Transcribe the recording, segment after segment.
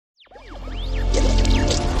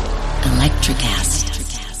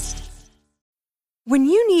When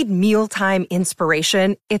you need mealtime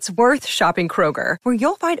inspiration, it's worth shopping Kroger, where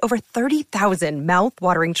you'll find over 30,000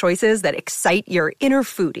 mouth-watering choices that excite your inner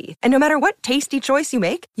foodie. And no matter what tasty choice you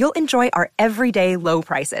make, you'll enjoy our everyday low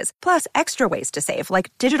prices, plus extra ways to save,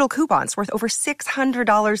 like digital coupons worth over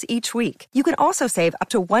 $600 each week. You can also save up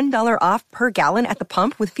to $1 off per gallon at the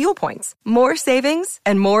pump with fuel points. More savings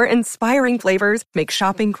and more inspiring flavors make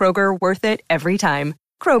shopping Kroger worth it every time.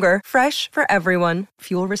 Kroger, fresh for everyone.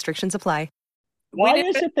 Fuel restrictions apply. Why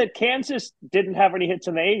is it that Kansas didn't have any hits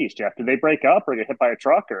in the 80s, Jeff? Did they break up or get hit by a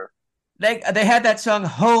truck? Or They had that song,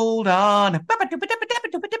 Hold On. But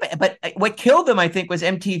what killed them, I think, was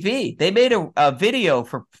MTV. They made a video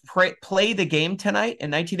for Play the Game Tonight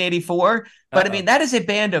in 1984. But, I mean, that is a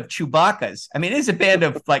band of Chewbacca's. I mean, it is a band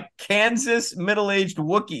of, like, Kansas middle-aged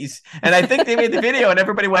Wookiees. And I think they made the video, and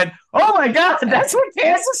everybody went, oh, my God, that's what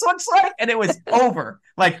Kansas looks like? And it was over.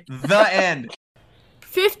 Like, the end.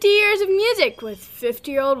 50 years of music with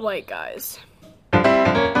 50-year-old white guys. And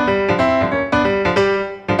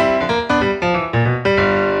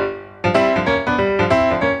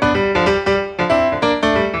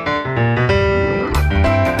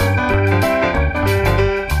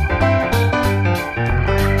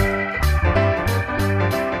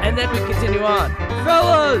then we continue on.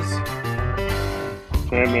 Fellas!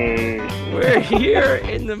 Timmy. We're here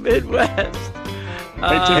in the Midwest.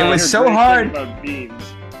 It was so hard.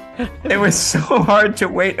 It was so hard to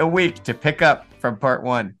wait a week to pick up from part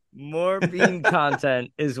one. More bean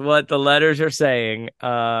content is what the letters are saying,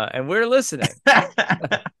 and we're listening.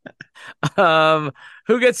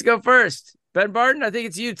 Who gets to go first? Ben Barton, I think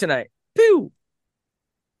it's you tonight. Pew!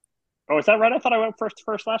 Oh, is that right? I thought I went first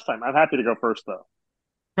last time. I'm happy to go first, though.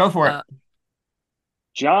 Go for it.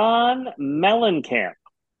 John Mellencamp.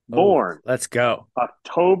 Born. Let's go.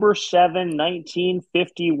 October 7,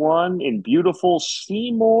 1951 in beautiful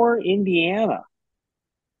Seymour, Indiana.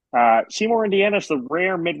 Seymour, Indiana is the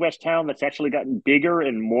rare Midwest town that's actually gotten bigger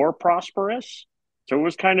and more prosperous. So it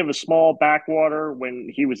was kind of a small backwater when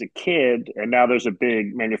he was a kid, and now there's a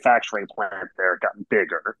big manufacturing plant there, gotten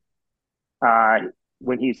bigger.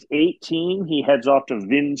 When he's 18, he heads off to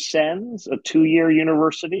Vincennes, a 2-year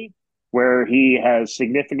university, where he has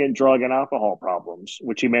significant drug and alcohol problems,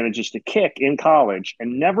 which he manages to kick in college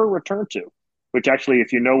and never return to, which actually,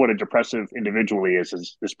 if you know what a depressive individual he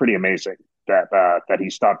is pretty amazing that he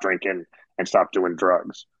stopped drinking and stopped doing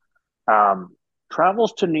drugs.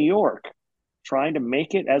 Travels to New York, trying to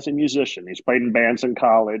make it as a musician. He's played in bands in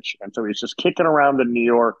college, and so he's just kicking around in New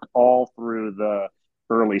York all through the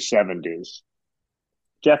early 70s.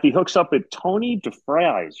 Jeff, he hooks up with Tony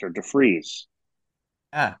DeFries.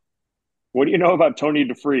 Yeah. What do you know about Tony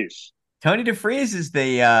DeFries? Tony DeFries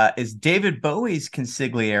is David Bowie's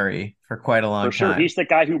consigliere for quite a long time. For sure. He's the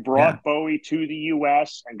guy who brought Bowie to the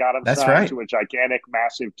U.S. and got him signed to a gigantic,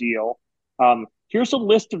 massive deal. Here's a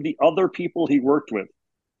list of the other people he worked with.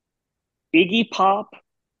 Iggy Pop,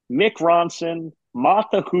 Mick Ronson,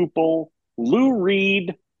 Martha Hoople, Lou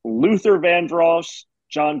Reed, Luther Vandross,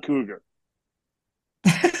 John Cougar.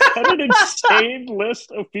 That's an insane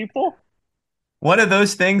list of people. One of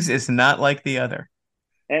those things is not like the other.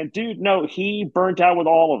 And dude, no, he burnt out with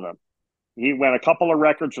all of them. He went a couple of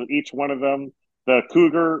records with each one of them. The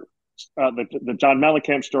Cougar, the John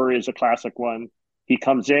Mellencamp story is a classic one. He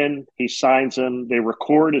comes in, he signs him, they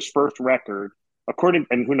record his first record.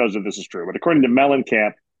 And who knows if this is true, but according to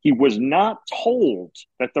Mellencamp, he was not told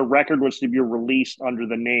that the record was to be released under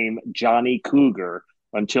the name Johnny Cougar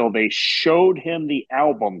until they showed him the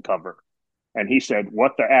album cover. And he said,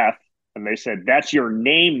 "What the F?" And they said, "That's your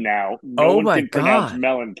name now. No one can pronounce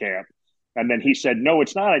Mellencamp." And then he said, "No,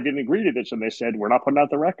 it's not. I didn't agree to this." And they said, "We're not putting out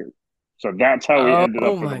the record." So that's how he ended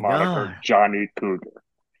up with the moniker Johnny Cougar.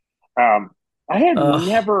 I had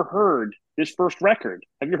never heard this first record.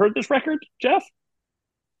 Have you heard this record, Jeff?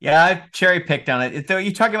 Yeah, I've cherry picked on it. Are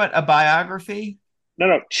you talking about a biography?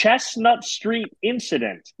 No. Chestnut Street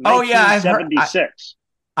Incident. Oh, yeah. 1976.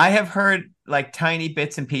 I have heard like tiny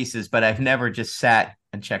bits and pieces, but I've never just sat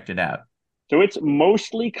and checked it out. So it's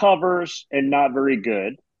mostly covers and not very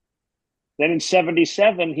good. Then in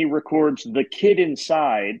 77, he records The Kid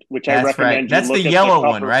Inside, which I recommend That's you look the at yellow the cover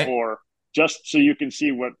one, right? For, just so you can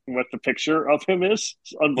see what the picture of him is.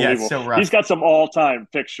 It's unbelievable. Yeah, it's so rough. He's got some all-time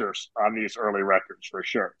pictures on these early records for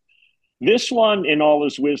sure. This one, in all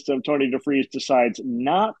his wisdom, Tony DeFries decides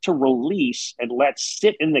not to release and let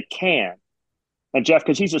sit in the can. And Jeff,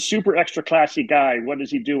 because he's a super extra classy guy, what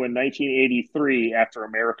does he do in 1983 after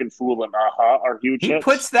American Fool and Aha are huge hits? He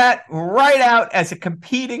puts that right out as a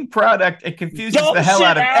competing product. It confuses the hell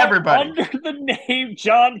out of everybody. Under the name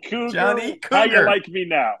John Cougar. Johnny Cougar. How you like me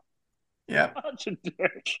now? Yeah. Such a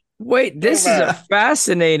dick. Wait, this is a bad.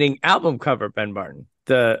 fascinating album cover, Ben Barton.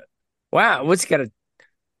 Wow, what's he got?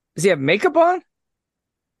 Does he have makeup on?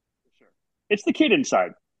 It's the kid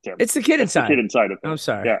inside, Tim. It's the kid It's the inside. kid inside of I'm things.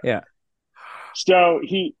 sorry. Yeah. Yeah. So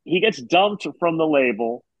he gets dumped from the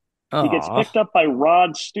label. He gets Aw. picked up by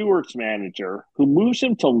Rod Stewart's manager, who moves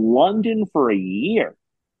him to London for a year.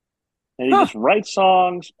 And he just writes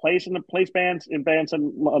songs, plays bands in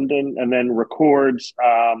London, and then records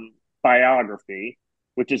Biography,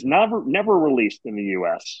 which is never released in the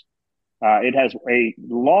U.S. It has a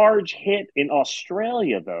large hit in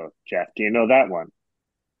Australia, though. Jeff, do you know that one?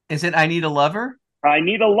 Is it I Need a Lover? I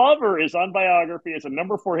Need a Lover is on Biography. It's a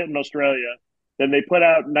 #4 hit in Australia. Then they put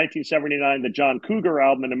out in 1979 the John Cougar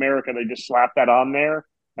album in America. They just slapped that on there,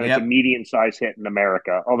 and it's a medium-sized hit in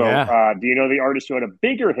America. Although, do you know the artist who had a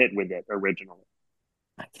bigger hit with it originally?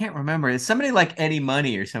 I can't remember. It's somebody like Eddie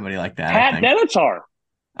Money or somebody like that. Pat Benatar.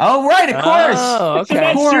 Oh, right, of course. Oh,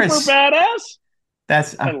 okay. Isn't that super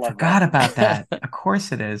badass? I forgot about that. Of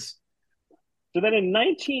course it is. So then in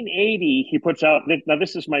 1980, he puts out, now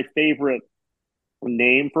this is my favorite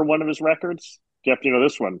name for one of his records. Jeff, do you know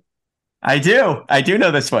this one? I do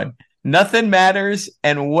know this one. Nothing Matters,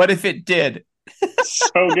 and What If It Did?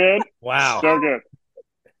 So good. Wow. So good.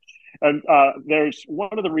 And there's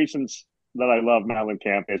one of the reasons that I love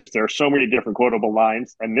Mellencamp is there are so many different quotable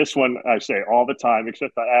lines. And this one I say all the time,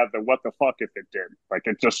 except I add the what the fuck if it did. Like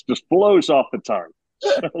it just blows off the tongue.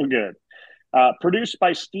 So good. Produced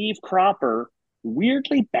by Steve Cropper,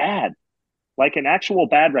 weirdly bad. Like an actual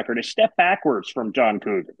bad record. A step backwards from John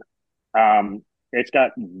Cougar. It's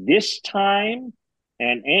got This Time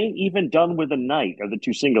and Ain't Even Done with the Night are the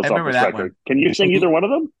two singles off this record. One. Can you sing either one of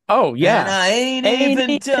them? Oh, yeah. And I ain't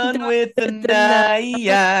even done with the night.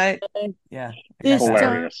 Yeah.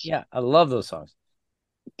 Hilarious. Yeah, I love those songs.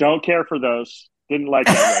 Don't care for those. Didn't like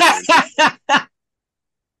that record.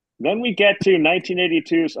 Then we get to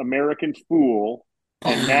 1982's American Fool.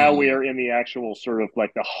 And now we are in the actual sort of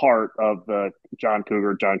like the heart of the John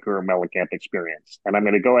Cougar Mellencamp experience. And I'm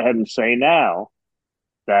going to go ahead and say now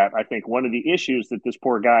that I think one of the issues that this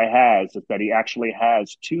poor guy has is that he actually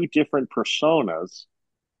has two different personas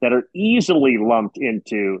that are easily lumped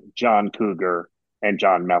into John Cougar and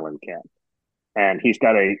John Mellencamp. And he's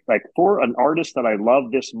got for an artist that I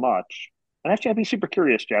love this much, and actually I'd be super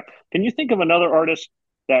curious, Jeff, can you think of another artist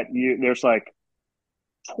that there's like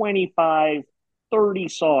 25, 30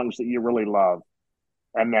 songs that you really love,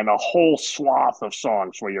 and then a whole swath of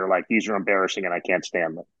songs where you're like, these are embarrassing and I can't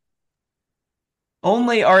stand them?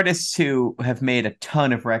 Only artists who have made a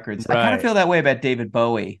ton of records. Right. I kind of feel that way about David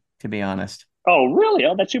Bowie, to be honest. Oh, really?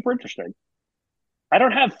 Oh, that's super interesting. I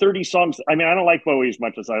don't have 30 songs. I mean, I don't like Bowie as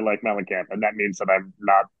much as I like Mellencamp, and that means that I'm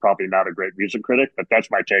probably not a great music critic, but that's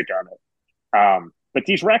my take on it. But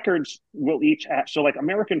these records will each have, so like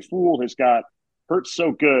American Fool has got Hurts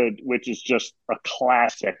So Good, which is just a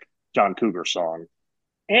classic John Cougar song.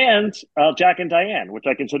 And Jack and Diane, which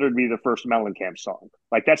I consider to be the first Mellencamp song.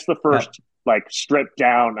 Like that's the first stripped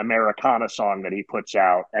down Americana song that he puts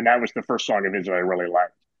out. And that was the first song of his that I really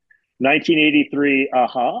liked. 1983,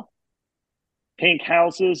 Pink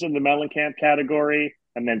Houses in the Mellencamp category.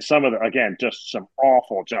 And then just some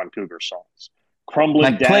awful John Cougar songs.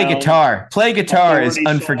 Crumbling Down. Play Guitar is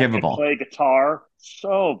unforgivable. Play Guitar,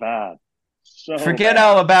 so bad. Forget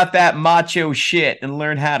all about that macho shit and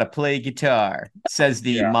learn how to play guitar, says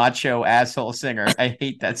the macho asshole singer. I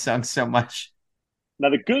hate that song so much. Now,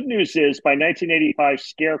 the good news is by 1985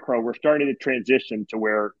 Scarecrow, we're starting to transition to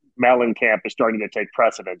where Mellencamp is starting to take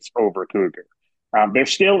precedence over Cougar. There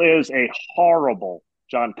still is a horrible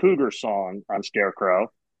John Cougar song on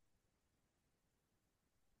Scarecrow.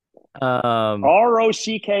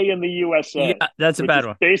 ROCK in the USA. Yeah, that's a bad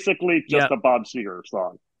one. Basically just a Bob Seger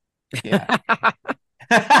song. Yeah.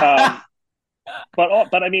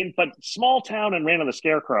 But Small Town and Reign of the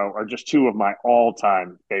Scarecrow are just two of my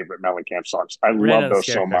all-time favorite Mellencamp songs. I love those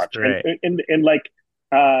so much. And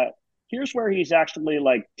here's where he's actually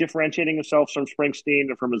like differentiating himself from Springsteen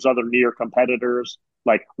and from his other near competitors.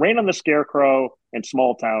 Like Reign of the Scarecrow and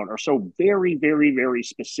Small Town are so very, very, very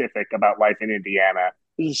specific about life in Indiana.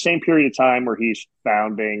 This is the same period of time where he's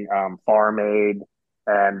founding Farm Aid.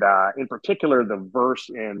 And in particular, the verse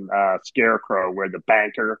in Scarecrow where the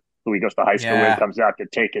banker who he goes to high school with comes out to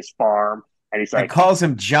take his farm. And he's like, calls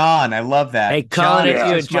him John. I love that. Hey, calling it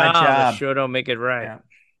your job. Sure don't make it right.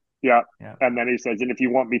 Yeah. And then he says, and if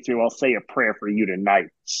you want me to, I'll say a prayer for you tonight.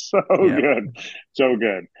 So good. So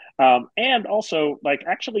good. And also like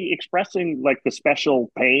actually expressing like the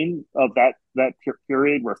special pain of that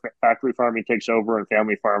period where factory farming takes over and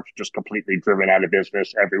family farms are just completely driven out of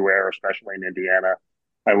business everywhere, especially in Indiana.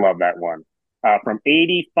 I love that one. From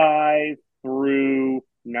 85 through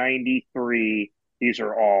 93, these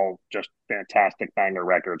are all just fantastic banger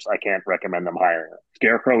records. I can't recommend them higher.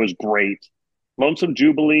 Scarecrow is great. Lonesome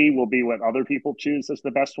Jubilee will be what other people choose as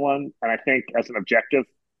the best one. And I think as an objective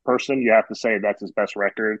person, you have to say that's his best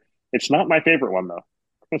record. It's not my favorite one, though.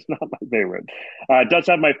 It's not my favorite. It does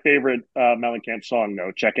have my favorite Mellencamp song,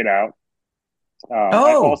 though. Check it out. I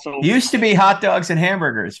Oh, also used to be hot dogs and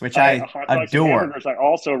hamburgers, which I hot dogs and adore. hamburgers. I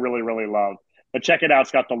also really really love. But check it out;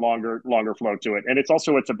 it's got the longer flow to it, and it's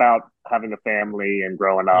about having a family and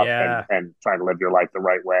growing up Yeah. and trying to live your life the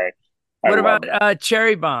right way. I What love about that.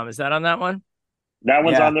 Cherry Bomb? Is that on that one? That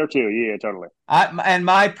one's Yeah. on there too. Yeah, totally. And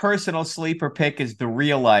my personal sleeper pick is The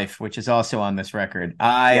Real Life, which is also on this record.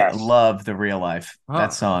 I Yes. love The Real Life. That Oh,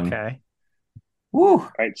 song. okay. Woo.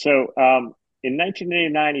 Right. So in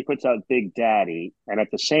 1989, he puts out Big Daddy, and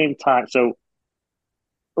at the same time, so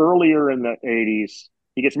earlier in the 80s,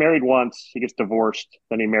 he gets married once, he gets divorced,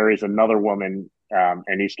 then he marries another woman,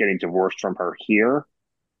 and he's getting divorced from her here.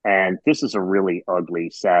 And this is a really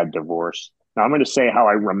ugly, sad divorce. Now, I'm going to say how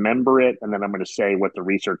I remember it, and then I'm going to say what the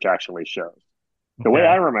research actually shows. The way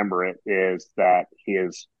I Okay. remember it is that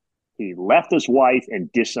he left his wife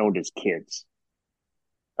and disowned his kids.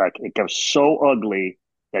 Like it goes so ugly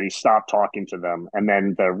that he stopped talking to them. And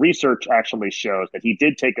then the research actually shows that he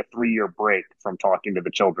did take a 3 year break from talking to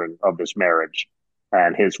the children of this marriage.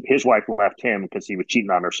 And his wife left him because he was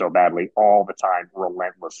cheating on her so badly all the time,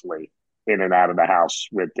 relentlessly in and out of the house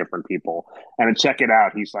with different people. And to check it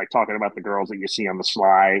out, he's like talking about the girls that you see on the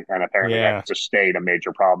sly, and apparently that Yeah. just stayed a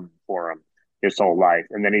major problem for him his whole life.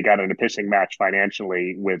 And then he got in a pissing match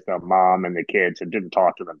financially with the mom and the kids and didn't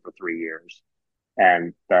talk to them for 3 years.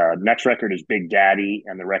 And the next record is Big Daddy,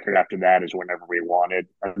 and the record after that is Whenever We Wanted.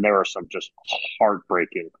 And there are some just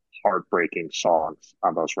heartbreaking, heartbreaking songs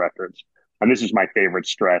on those records. And this is my favorite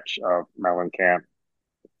stretch of Mellencamp.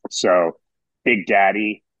 So, Big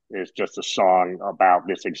Daddy is just a song about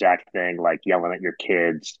this exact thing, like yelling at your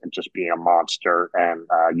kids and just being a monster. And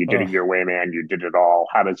you did it Oh, your way, man. You did it all.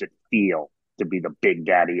 How does it feel to be the big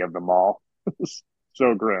daddy of them all?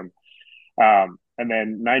 So grim. And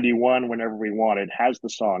then 91, Whenever We Wanted, has the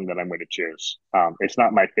song that I'm going to choose. It's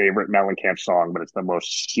not my favorite Mellencamp song, but it's the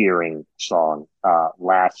most searing song,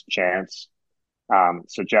 Last Chance.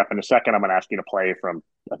 So, Jeff, in a second, I'm going to ask you to play from,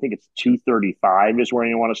 I think it's 235 is where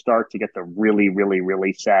you want to start to get the really, really,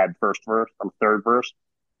 really sad first verse, third verse.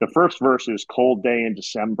 The first verse is Cold Day in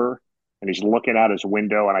December, and he's looking out his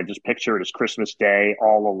window, and I just picture it as Christmas Day,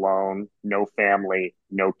 all alone, no family,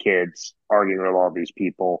 no kids, arguing with all these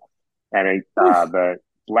people. And the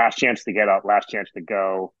last chance to get up, last chance to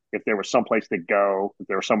go. If there was someplace to go, if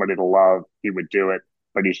there was somebody to love, he would do it.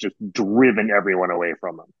 But he's just driven everyone away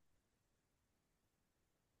from him.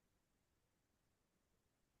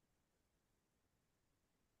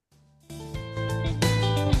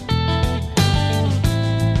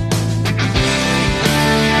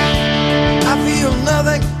 I feel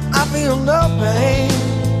nothing, I feel no pain.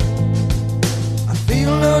 I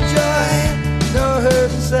feel no joy, no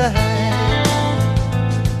hurt inside.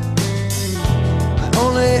 I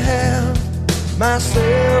only have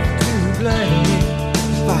myself to blame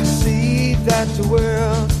if I see that the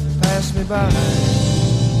world passed me by.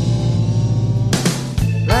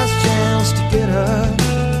 Last chance to get up,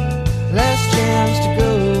 last chance to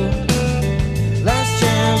go, last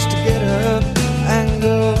chance to get up and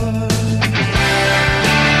go.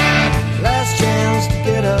 Last chance to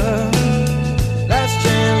get up, last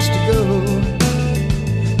chance to go,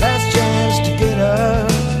 last chance to get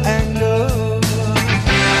up and go.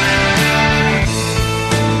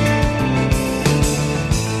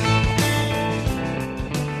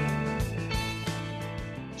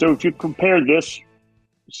 So if you compare this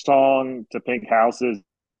song to Pink Houses,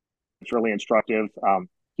 it's really instructive.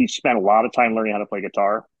 He spent a lot of time learning how to play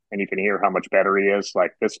guitar, and you can hear how much better he is.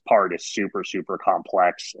 Like this part is super, super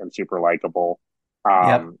complex and super likable.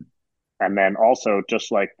 Yep. Um, and then also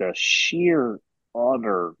just like the sheer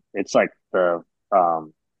utter, it's like the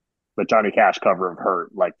Johnny Cash cover of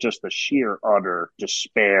Hurt, like just the sheer utter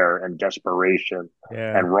despair and desperation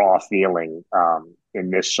yeah. and raw feeling in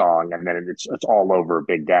this song, and then it's all over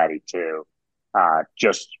Big Daddy too.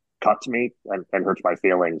 Just cuts me and hurts my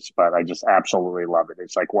feelings, but I just absolutely love it.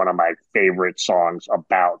 It's like one of my favorite songs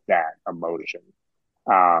about that emotion.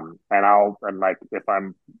 And like if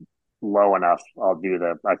I'm low enough, I'll do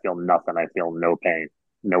the I feel nothing, I feel no pain,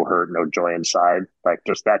 no hurt, no joy inside. Like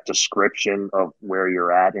just that description of where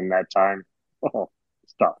you're at in that time. Oh,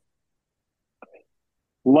 stuff.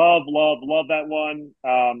 Love that one.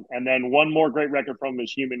 And then one more great record from him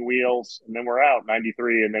is Human Wheels, and then we're out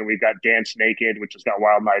 93, and then we've got Dance Naked, which has got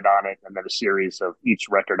Wild Night on it, and then a series of each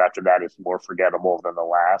record after that is more forgettable than the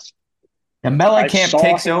last. And I Mellencamp saw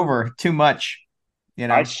takes him. over too much,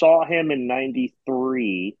 I saw him in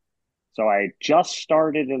 93. So I just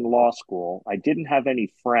started in law school. I didn't have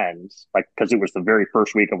any friends, like, because it was the very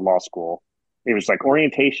first week of law school. It was like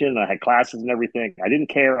orientation, and I had classes and everything. I didn't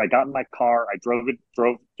care. I got in my car. I drove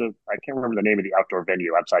to, I can't remember the name of the outdoor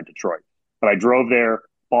venue outside Detroit, but I drove there,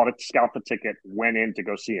 bought it, scalped the ticket, went in to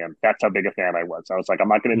go see him. That's how big a fan I was. I was like, I'm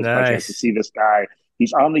not going to miss my chance to Nice. see this guy.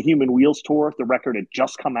 He's on the Human Wheels tour. The record had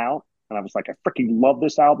just come out, and I was like, I freaking love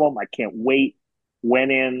this album. I can't wait.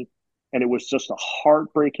 Went in, and it was just a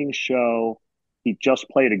heartbreaking show. He just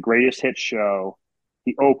played a greatest hits show.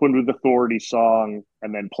 He opened with Authority song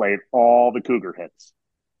and then played all the Cougar hits.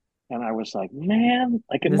 And I was like, man,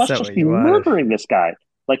 like it That's must not just what be you wanted. murdering this guy.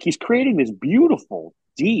 Like he's creating this beautiful,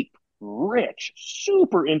 deep, rich,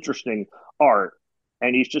 super interesting art.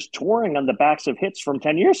 And he's just touring on the backs of hits from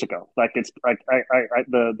 10 years ago. Like it's like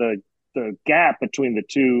the gap between the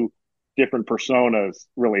two different personas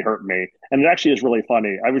really hurt me. And it actually is really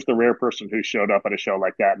funny. I was the rare person who showed up at a show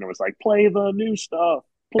like that and it was like, play the new stuff,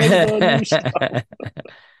 play the new stuff.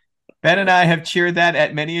 Ben and I have cheered that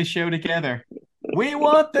at many a show together. We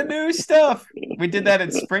want the new stuff. We did that at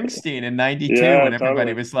Springsteen in '92 Yeah, when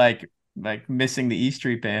everybody totally. was like missing the E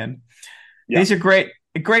Street Band. Yeah. These are great,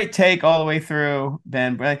 a great take all the way through,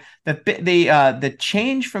 Ben. But the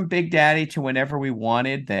change from Big Daddy to Whenever We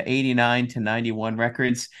Wanted, the '89 to '91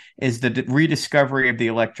 records, is the rediscovery of the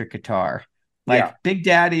electric guitar. Like Yeah. Big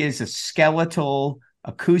Daddy is a skeletal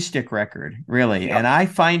acoustic record, really, Yeah. and I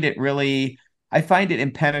find it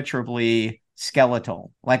impenetrably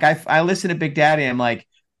skeletal. Like I listen to Big Daddy, and I'm like,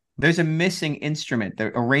 there's a missing instrument.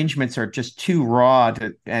 The arrangements are just too raw,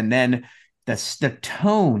 and then the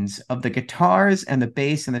tones of the guitars and the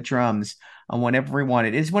bass and the drums on Whenever We Want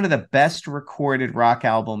It is one of the best recorded rock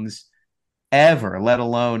albums ever, let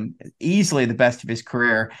alone easily the best of his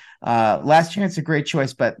career. Last Chance, a great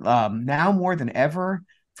choice, but Now More Than Ever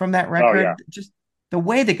from that Oh yeah. record, just the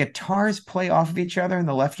way the guitars play off of each other and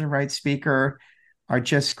the left and right speaker are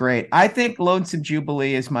just great. I think Lonesome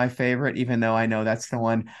Jubilee is my favorite, even though I know that's the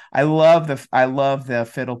one. I love the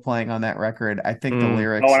fiddle playing on that record. I think the Mm. Oh,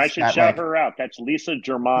 lyrics and I it's should got shout like her out. That's Lisa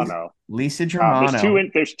Germano. Lisa There's two. Germano.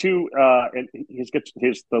 There's two. And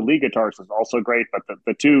his the lead guitarist is also great, but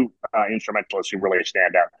the two instrumentalists who really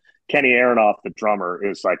stand out. Kenny Aronoff, the drummer,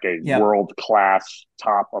 is like a Yep. world class,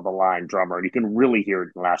 top of the line drummer, and you can really hear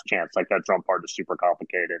it in Last Chance. Like that drum part is super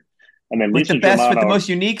complicated. And then Lisa With the Germano, most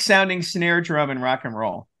unique sounding snare drum in rock and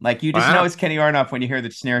roll. Like you just know Wow. it's Kenny Aronoff when you hear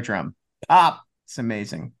the snare drum. Pop. It's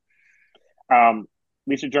amazing. um,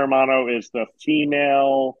 Lisa Germano is the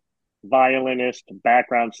female violinist,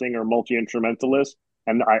 background singer, multi instrumentalist.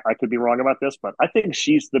 And I could be wrong about this, but I think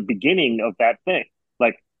she's the beginning of that thing.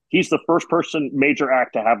 Like he's the first person, major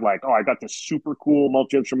act to have like, oh, I got this super cool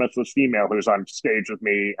multi instrumentalist female who's on stage with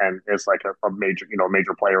me and is like a major,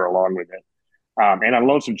 major player along with it. And on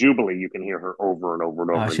Lonesome Jubilee, you can hear her over and over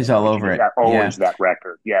and Oh, over she's again. I all mean, over she it. just Yeah. owns that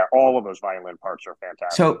record. Yeah, all of those violin parts are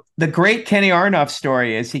fantastic. So the great Kenny Aronoff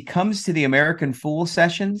story is he comes to the American Fool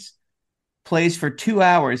sessions, plays for 2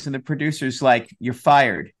 hours, and the producer's like, "You're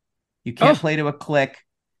fired. You can't Oh, play to a click.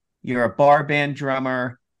 You're a bar band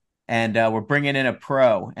drummer, and we're bringing in a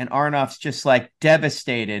pro." And Aronoff's just like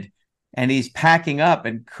devastated, and he's packing up.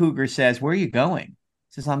 And Cougar says, "Where are you going?"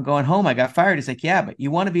 He says, "I'm going home. I got fired." He's like, "Yeah, but you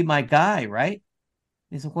want to be my guy, right?"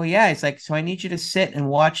 He's like, "Well, yeah." He's like, "So I need you to sit and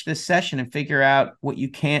watch this session and figure out what you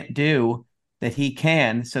can't do that he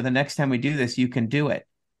can. So the next time we do this, you can do it."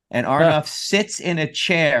 And huh. Arnoff sits in a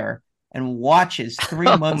chair and watches three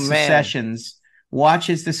Oh months of man. sessions,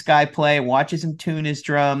 watches this guy play, watches him tune his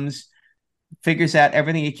drums, figures out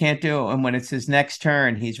everything he can't do. And when it's his next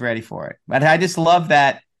turn, he's ready for it. But I just love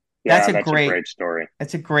that. That's Yeah, a that's a great, great story.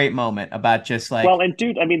 that's a great moment about just like Well, and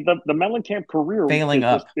dude, I mean, the Mellencamp career failing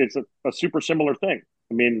is up. a super similar thing.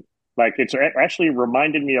 I mean, like actually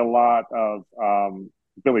reminded me a lot of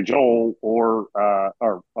Billy Joel or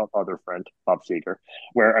our other friend Bob Seger,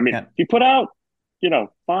 where I mean, Yeah. he put out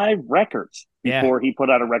 5 records Yeah. before he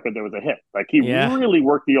put out a record that was a hit. Like he Yeah. really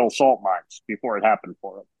worked the old salt mines before it happened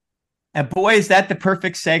for him. And boy, is that the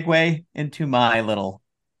perfect segue into my little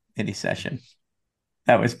mini session.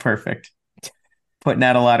 That was perfect. Putting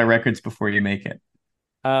out a lot of records before you make it.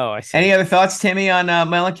 Oh, I see. Any other thoughts, Timmy, on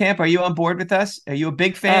Mellencamp? Are you on board with us? Are you a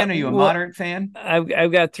big fan? Are you a Well, moderate fan?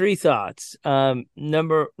 I've got 3 thoughts.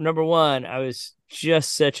 Number one, I was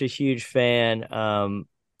just such a huge fan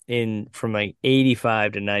in from like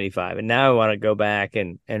 85 to 95. And now I want to go back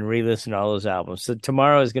and re-listen to all those albums. So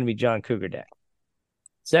tomorrow is going to be John Cougar Day.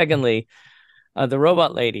 Secondly, the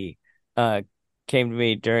Robot Lady came to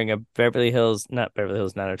me during a not Beverly Hills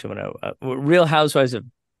 90210, Real Housewives of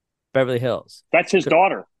Beverly Hills. That's his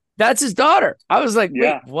daughter. That's his daughter. I was like,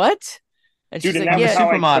 Yeah. wait, what? And Dude, she's and like, that was yeah. how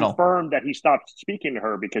I Supermodel. confirmed that he stopped speaking to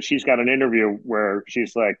her, because she's got an interview where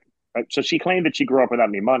she's like, so she claimed that she grew up without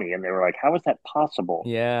any money, and they were like, how is that possible?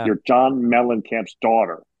 Yeah. You're John Mellencamp's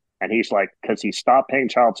daughter. And he's like, because he stopped paying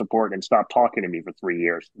child support and stopped talking to me for 3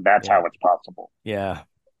 years. That's Yeah. how it's possible. Yeah.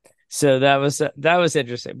 So that was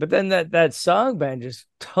interesting. But then that song band just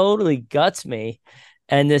totally guts me.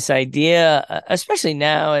 And this idea, especially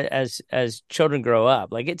now as children grow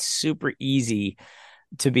up, like it's super easy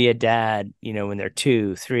to be a dad, when they're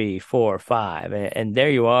 2, 3, 4, 5, and there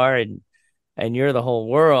you are, and you're the whole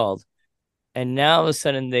world. And now all of a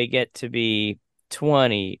sudden they get to be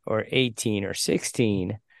 20 or 18 or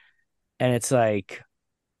 16, and it's like,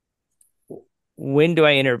 when do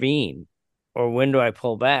I intervene, or when do I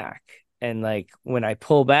pull back? And like, when I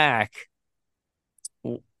pull back,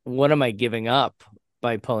 what am I giving up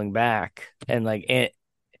by pulling back? And like,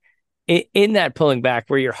 in that pulling back,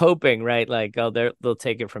 where you're hoping, right, like, oh, they'll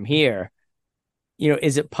take it from here,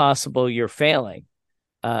 is it possible you're failing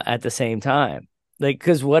at the same time? Like,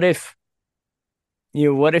 because what if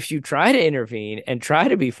you try to intervene and try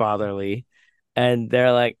to be fatherly, and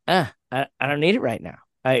they're like, I don't need it right now.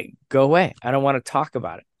 I go away. I don't want to talk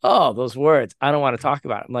about it. Oh, those words. I don't want to talk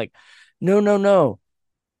about it. I'm like, no.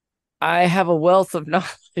 I have a wealth of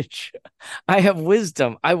knowledge. I have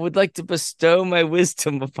wisdom. I would like to bestow my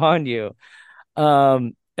wisdom upon you.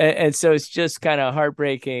 And so it's just kind of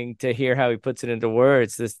heartbreaking to hear how he puts it into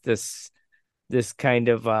words. This kind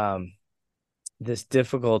of this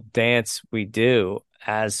difficult dance we do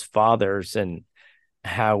as fathers, and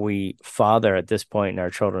how we father at this point in our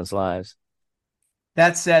children's lives.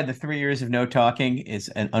 That said, the 3 years of no talking is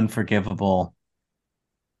an unforgivable.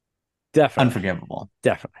 Definitely. Unforgivable.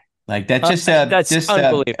 Definitely. Like that's just that's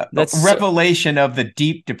unbelievable. That's a revelation of the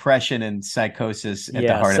deep depression and psychosis at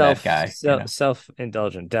the heart of that guy.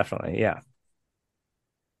 Self-indulgent, definitely. Yeah.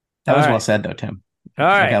 That was well said, though, Tim. All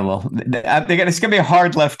right. Okay, well, it's going to be a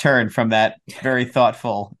hard left turn from that very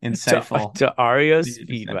thoughtful, insightful to REO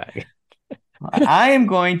Speedwagon. I am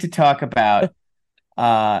going to talk about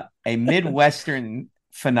a Midwestern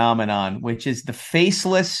phenomenon, which is the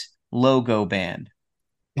Faceless Logo Band.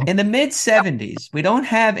 In the mid-'70s, we don't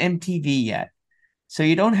have MTV yet, so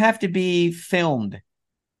you don't have to be filmed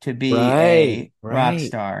to be a rock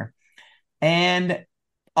star. And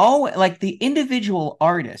like the individual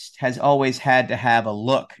artist has always had to have a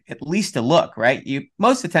look, at least a look, right?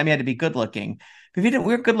 Most of the time you had to be good looking. If you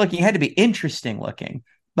weren't good looking, you had to be interesting looking.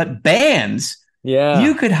 But bands,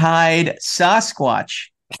 you could hide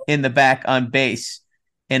Sasquatch in the back on bass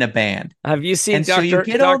in a band. Have you seen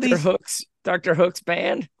Dr. Hook's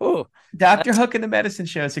band? Ooh, Dr. Hook and the Medicine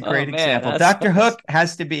Show is a great example. Dr. Hook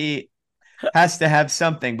has to have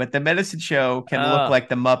something, but the Medicine Show can look like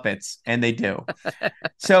the Muppets, and they do.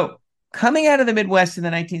 So coming out of the Midwest in the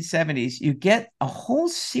 1970s, you get a whole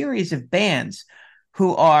series of bands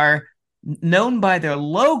who are known by their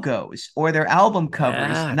logos or their album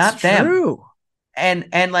covers, not them. True.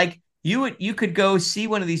 And like you could go see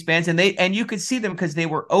one of these bands, and you could see them because they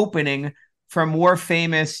were opening for more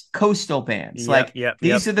famous coastal bands.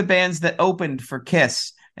 These are the bands that opened for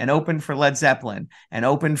Kiss and opened for Led Zeppelin and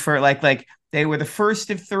opened for like they were the first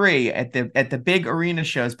of 3 at the big arena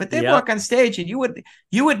shows. But they'd walk on stage, and you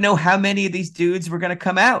would know how many of these dudes were going to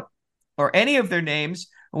come out, or any of their names,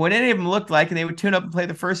 or what any of them looked like, and they would tune up and play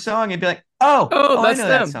the first song and be like, oh, that's I know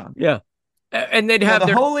them. that song. Yeah. And they'd have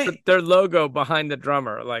their logo behind the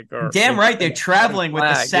drummer, damn right, they're traveling with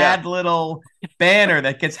a sad little banner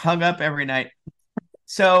that gets hung up every night.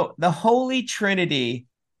 So the holy trinity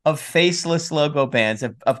of faceless logo bands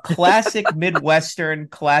of classic Midwestern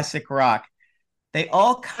classic rock, they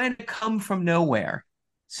all kind of come from nowhere.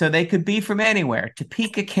 So they could be from anywhere: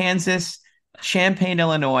 Topeka, Kansas, Champaign,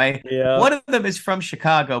 Illinois. Yeah. One of them is from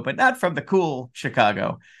Chicago, but not from the cool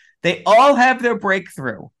Chicago. They all have their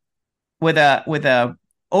breakthrough with a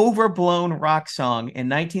overblown rock song in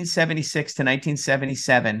 1976 to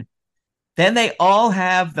 1977. Then they all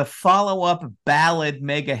have the follow-up ballad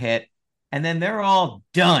mega hit, and then they're all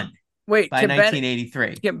done. Wait, by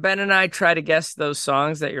 1983. Can Ben and I try to guess those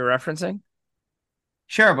songs that you're referencing?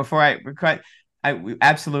 Sure. Before I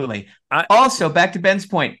absolutely. Also, back to Ben's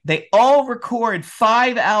point, they all record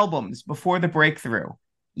 5 albums before the breakthrough.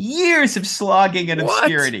 Years of slogging and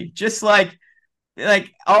obscurity, just like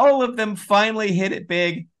all of them finally hit it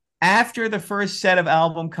big after the first set of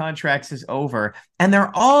album contracts is over, and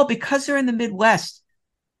they're all, because they're in the Midwest,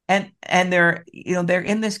 and they're they're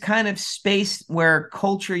in this kind of space where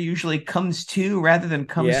culture usually comes to rather than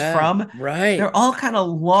comes from. Right. They're all kind of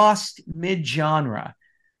lost mid-genre.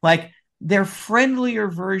 Like, they're friendlier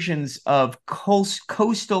versions of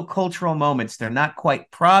coastal cultural moments. They're not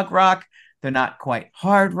quite prog rock. They're not quite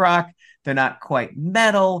hard rock. They're not quite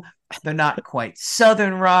metal. They're not quite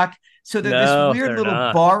Southern rock. So they're this weird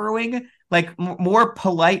little borrowing, like more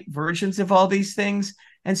polite versions of all these things.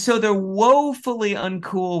 And so they're woefully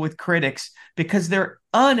uncool with critics because they're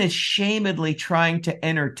unashamedly trying to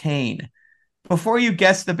entertain. Before you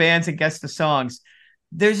guess the bands and guess the songs,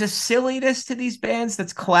 there's a silliness to these bands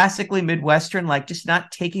that's classically Midwestern, like just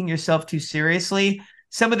not taking yourself too seriously.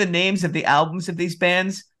 Some of the names of the albums of these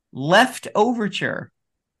bands: Left Overture.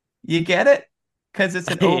 You get it? Because it's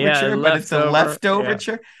an overture, but it's a left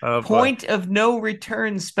overture. Yeah. Oh, Point of No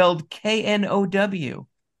Return, spelled Know.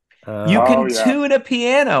 You can tune a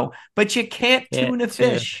piano, but you can't tune a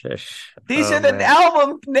fish. These are the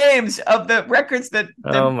album names of the records that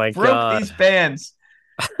broke these bands.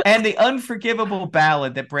 And the unforgivable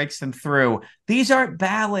ballad that breaks them through. These aren't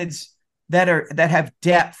ballads that have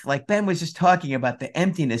depth. Like Ben was just talking about, the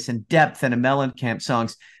emptiness and depth in a Mellencamp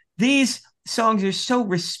songs. These songs are so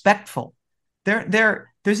respectful.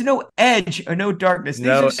 There's no edge or no darkness. These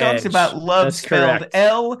are songs about love. That's spelled correct.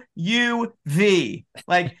 L-U-V.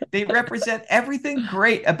 Like, they represent everything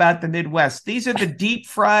great about the Midwest. These are the deep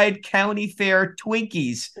fried county fair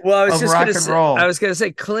Twinkies of rock and roll. I was going to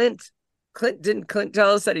say, Clint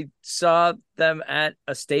tell us that he saw them at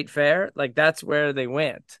a state fair? Like, that's where they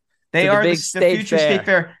went. They are the future state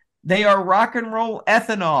fair. They are rock and roll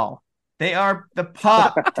ethanol. They are the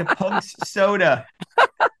pop to Punk's soda.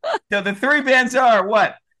 So the three bands are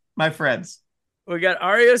what, my friends? We got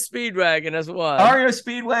REO Speedwagon as one. REO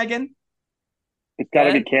Speedwagon. It's got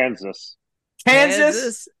to be Kansas.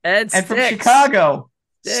 Kansas and Styx. From Chicago,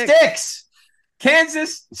 Styx.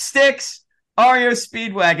 Kansas, Styx, REO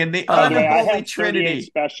Speedwagon, the unholy trinity.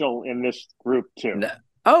 Special in this group too. No.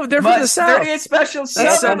 Oh, they're from the South. 38 Special.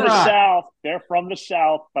 They're from the South. They're from the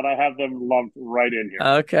South, but I have them lumped right in here.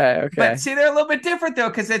 Okay. But see, they're a little bit different though,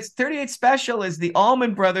 because it's 38 Special is the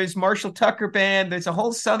Allman Brothers, Marshall Tucker Band. There's a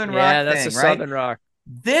whole Southern rock thing, right? Yeah, that's a Southern rock.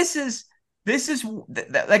 This is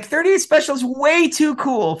like 38 Special is way too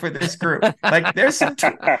cool for this group. Like, there's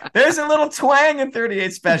a little twang in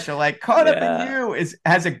 38 Special. Like, Caught Up in You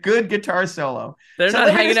has a good guitar solo. They're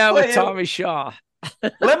not hanging out with Tommy Shaw.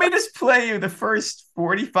 Let me just play you the first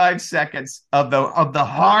 45 seconds of the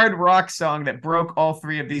hard rock song that broke all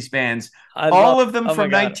three of these bands. All of them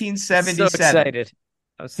from 1977. I'm so excited.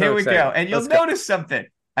 Here we go. And you'll notice something,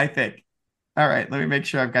 I think. All right, let me make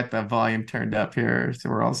sure I've got the volume turned up here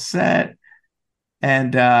so we're all set.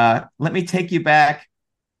 And let me take you back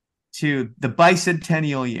to the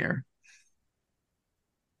bicentennial year.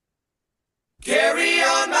 Carry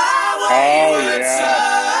on my wayward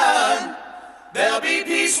son. There'll be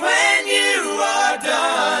peace when you are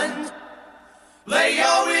done. Lay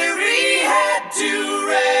your weary head to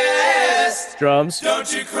rest. Drums.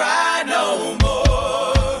 Don't you cry no more.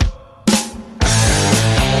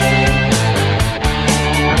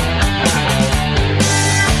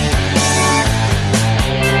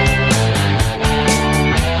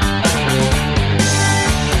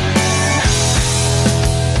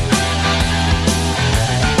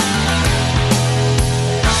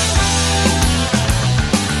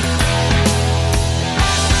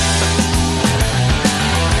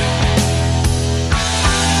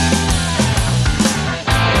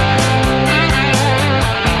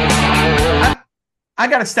 I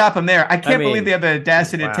got to stop him there. I believe they have the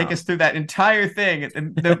audacity to take us through that entire thing.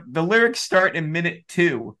 The lyrics start in minute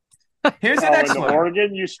 2. Here's the next one.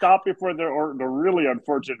 Oregon, you stop before the really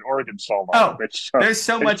unfortunate Oregon solo. Oh, there's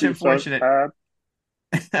so much unfortunate. All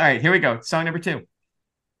right, here we go. Song number 2.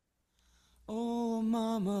 Oh,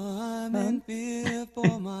 mama, I'm in fear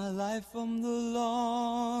for my life from the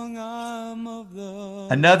long arm of the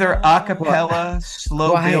another a cappella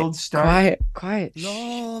slow build start. Quiet.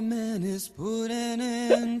 Lawman is putting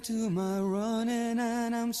into my running,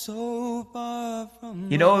 and I'm so far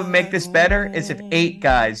from. You know what would make this better is if 8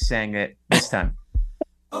 guys sang it this time.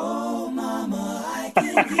 Oh, mama, I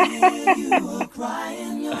can hear you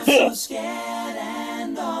crying. You're so scared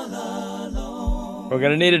and all alone. We're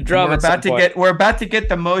gonna need a drum. We're about to get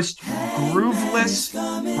the most grooveless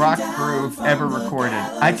rock groove ever recorded.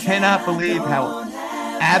 I cannot believe how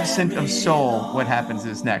absent of soul what happens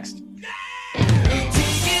is next.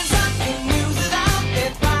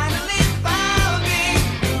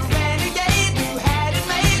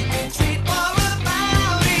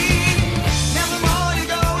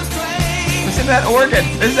 that organ.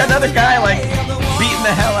 There's another guy like beating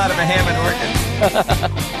the hell out of a Hammond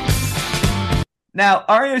organ. Now,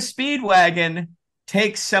 REO Speedwagon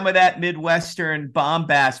takes some of that Midwestern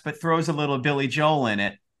bombast, but throws a little Billy Joel in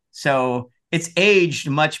it. So it's aged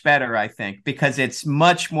much better, I think, because it's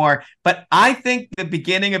much more. But I think the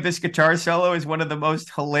beginning of this guitar solo is one of the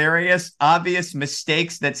most hilarious, obvious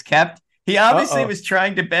mistakes that's kept. He obviously was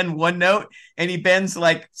trying to bend one note, and he bends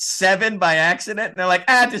like 7 by accident. And they're like,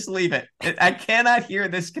 just leave it. I cannot hear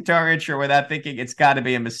this guitar intro without thinking it's got to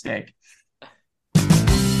be a mistake.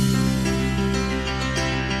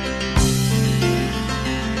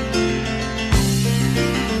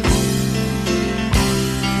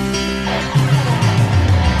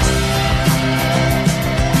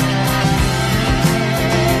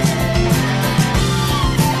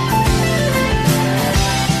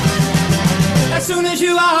 As soon as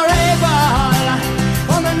you are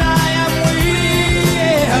able, on the night I'm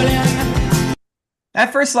wheeling.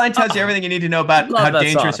 That first line tells you everything you need to know about how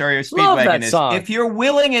dangerous REO Speedwagon is. If you're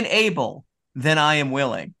willing and able, then I am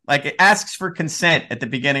willing. Like, it asks for consent at the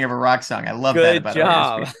beginning of a rock song. I love that about REO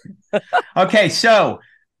Speedwagon. Okay, so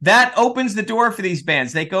that opens the door for these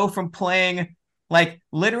bands. They go from playing, like,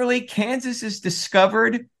 literally Kansas is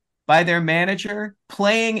discovered by their manager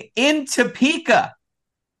playing in Topeka.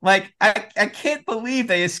 Like, I can't believe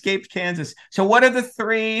they escaped Kansas. So what are the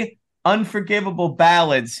 3 unforgivable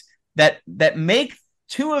ballads that make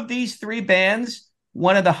 2 of these 3 bands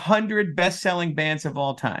one of the 100 best-selling bands of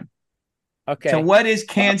all time? Okay. So what is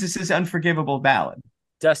Kansas's unforgivable ballad?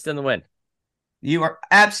 Dust in the Wind. You are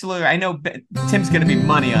absolutely. I know Tim's going to be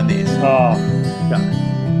money on these. Oh, God.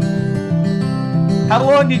 How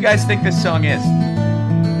long do you guys think this song is?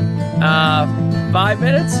 5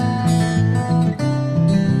 minutes.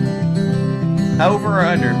 Over or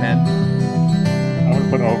under, man? I'm going to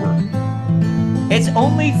put over. It's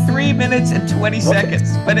only 3 minutes and 20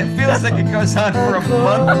 seconds, but it feels like it goes on for a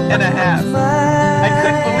month and a half. I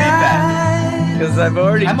couldn't believe that. Because I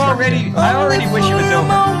already wish it was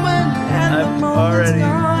over. I've already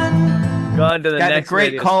gone to the Got next a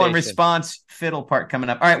great call station. and response fiddle part coming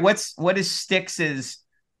up. All right, what is Styx's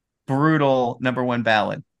brutal #1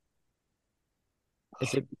 ballad?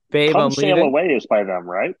 Is it Babe, Come I'm Sail Leaving? Away is by them,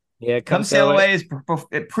 right? Yeah, Come Sail Away it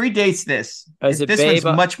predates this. Is it This Babe,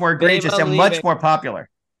 one's much more egregious I'm and much Leaving? more popular.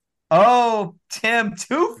 Oh, Tim,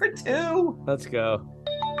 2 for 2. Let's go.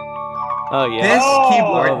 Oh, yeah. This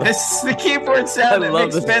keyboard, Oh. this is the keyboard sound that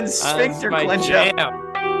makes this. Ben's sphincter That's my clench jam. up.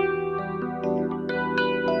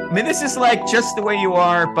 I mean, this is like Just the Way You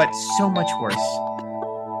Are, but so much worse.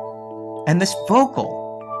 And this vocal.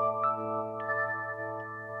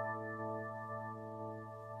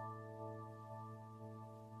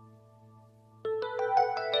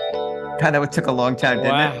 God, that took a long time,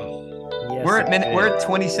 didn't it? Wow. Yes, We're at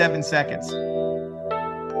 27 seconds.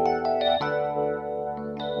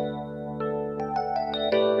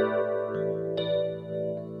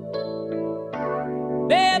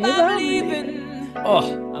 Babe, I'm leaving. Oh,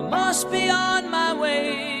 I must be on my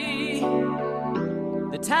way.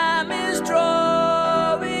 The time is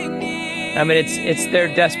drawing near. I mean, it's their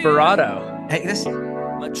Desperado. Hey, this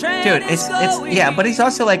My train dude, is it's going. yeah, but he's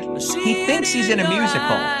also like he thinks he's in a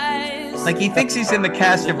musical. Like he thinks he's in the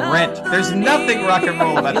cast of Rent. There's nothing rock and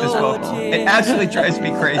roll about this vocal. It absolutely drives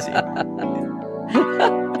me crazy.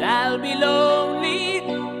 I'll be lonely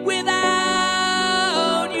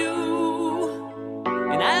without you,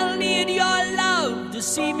 and I'll need your love to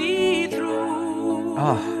see me through.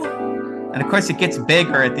 Oh. And of course it gets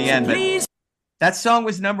bigger at the end, but Please. that song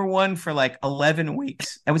was #1 for like 11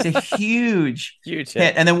 weeks. It was a huge Huge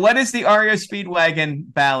hit. And then what is the REO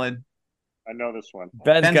Speedwagon ballad? I know this one.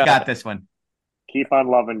 Ben's got this one. Keep on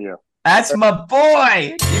Loving You. That's my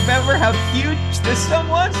boy. You remember how huge this song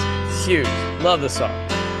was? Huge. Love the song.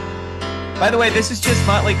 By the way, this is just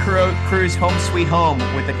Motley Crue's Home Sweet Home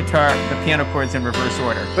with the guitar, the piano chords in reverse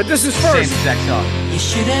order. But this is Same first. exact song. You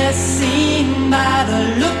should have seen by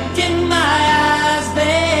the look in my eyes,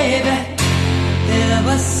 baby. There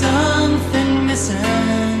was something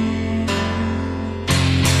missing.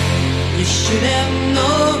 You should have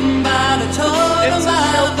known by the tone of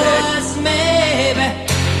my voice, maybe.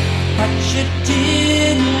 But you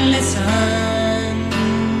didn't listen.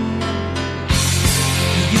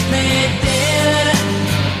 You played dead,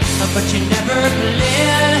 but you never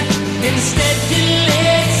played. Instead you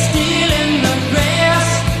lay still in the grass,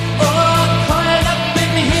 or coiled up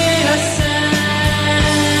in innocence.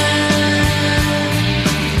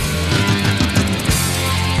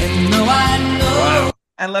 And though I know. Wow.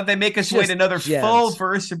 I love they make us wait Just another gems. full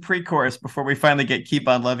verse and pre-chorus before we finally get Keep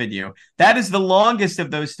on Loving You. That is the longest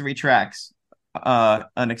of those 3 tracks,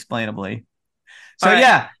 unexplainably. So All right.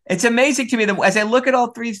 yeah, it's amazing to me that as I look at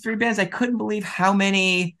all three bands, I couldn't believe how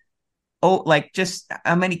many just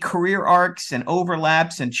how many career arcs and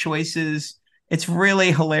overlaps and choices. It's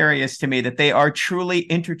really hilarious to me that they are truly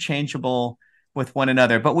interchangeable with one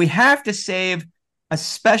another. But we have to save a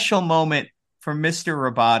special moment for Mr.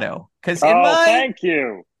 Roboto because Thank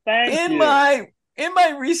you. in my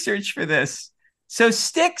research for this, so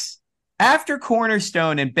Styx after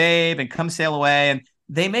Cornerstone and Babe and Come Sail Away, and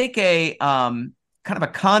they make a kind of a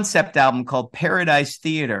concept album called Paradise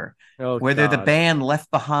Theater, where they're the band left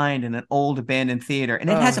behind in an old abandoned theater. And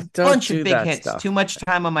it has a bunch of big hits. Stuff. Too Much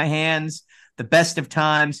Time on My Hands, The Best of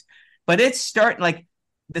Times. But it's starting, like,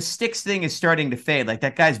 the Styx thing is starting to fade. Like,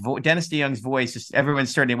 that guy's Dennis DeYoung's voice, everyone's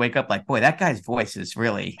starting to wake up like, boy, that guy's voice is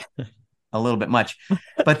really a little bit much.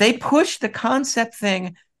 But they push the concept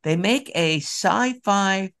thing. They make a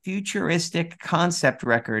sci-fi futuristic concept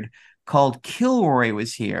record called Kilroy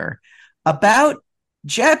Was Here about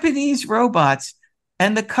Japanese robots.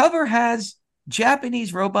 And the cover has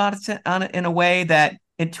Japanese robots on it in a way that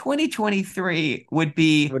in 2023 would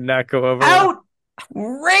not go over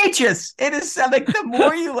outrageous. It is like the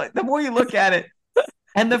more you look at it.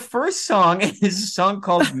 And the first song is a song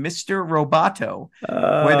called Mr. Roboto,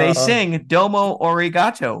 where they sing Domo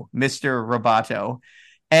Arigato, Mr. Roboto.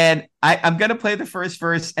 And I'm going to play the first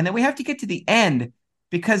verse, and then we have to get to the end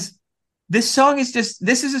because this song is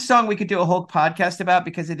this is a song we could do a whole podcast about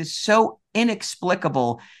because it is so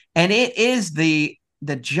inexplicable. And it is the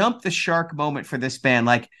jump the shark moment for this band.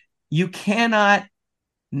 Like, you cannot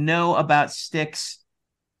know about Styx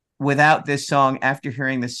without this song after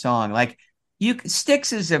hearing this song. Like,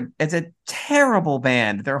 Styx is a terrible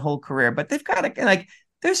band their whole career, but they've got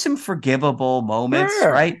there's some forgivable moments,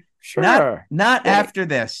 right? Sure. Not after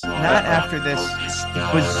this. Not after this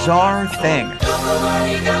bizarre thing.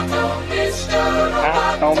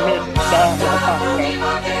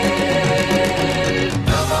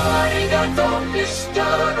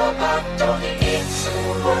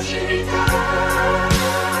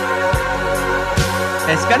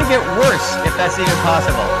 It's gonna get worse if that's even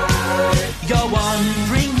possible. You're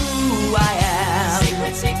wondering who I am.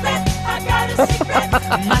 Secret, secret, I got a secret.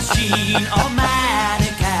 Machine or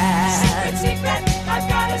mannequin. Secret, secret, I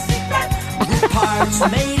got a secret. With parts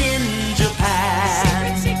made in Japan.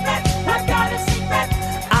 Secret, secret, I got a secret.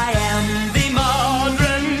 I am the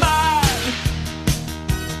modern man.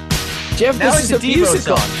 Jeff, Now this is it's a a Devo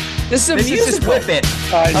musical. song. This is a This is musical. just whip it.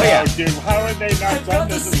 I know, yeah. dude. How have they not done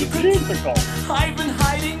this as a musical? I've been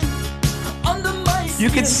hiding under my skin. You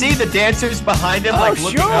can see the dancers behind him,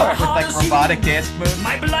 looking sure. up with robotic dance moves.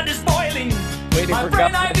 My blood is boiling. Waiting My for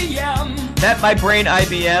brain God. IBM. That My Brain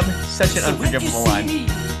IBM, such an So if you unforgivable see line. me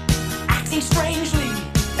acting strangely,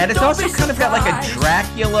 And it's don't also be kind of got like a surprised.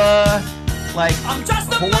 Dracula, I'm just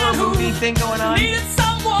a horror man who movie thing going on. needed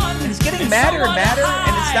someone. And it's getting madder and madder,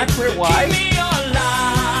 and it's not clear why. Keep me alive.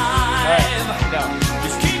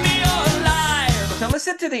 Just keep me alive. So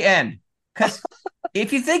listen to the end, because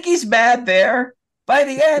if you think he's mad there, by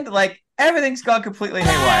the end, everything's gone completely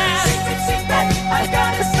haywire. Secret, secret, I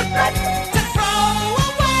got a secret to throw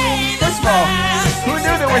away. First of all, who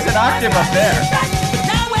knew there was an octave up there?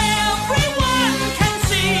 Now everyone can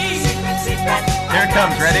see. Secret, secret, Here it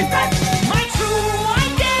comes, ready? my true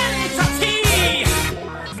identity.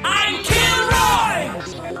 I'm Kilroy.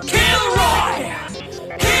 Kilroy.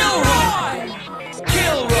 Kilroy.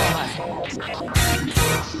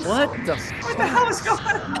 What the? What the hell is going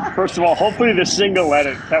on? First of all, hopefully the single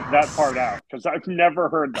edit kept that part out because I've never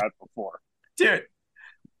heard that before. Dude,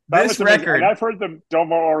 That this was amazing. record. And I've heard the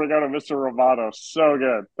Domo Oregano, Mr. Roboto. So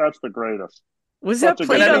good. That's the greatest. Was Such that a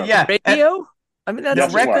played good on song. Yeah. radio? I mean, that's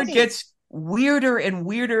Yes, The it record was. gets weirder and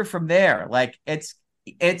weirder from there. It's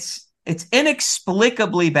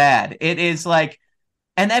inexplicably bad. It is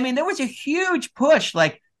and I mean, there was a huge push.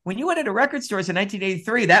 When you went into record stores in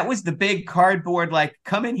 1983, that was the big cardboard,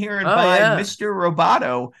 come in here and buy yeah. Mr.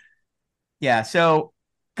 Roboto. Yeah. So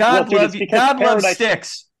Well, God dude, love it's you. because God loves Paradise-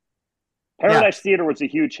 Styx. Paradise Theater was a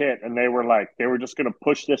huge hit, and they were just going to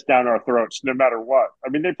push this down our throats no matter what. I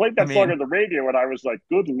mean, they played that song on the radio, and I was like,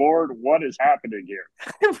 "Good Lord, what is happening here?"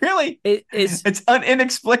 Really, it's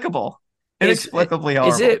inexplicable. Inexplicably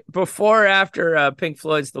horrible. Is it before or after Pink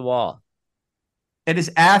Floyd's The Wall? It is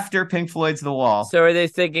after Pink Floyd's The Wall. So are they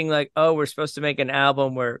thinking we're supposed to make an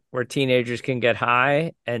album where teenagers can get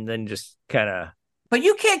high and then just kind of? But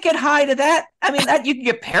you can't get high to that. I mean, that you can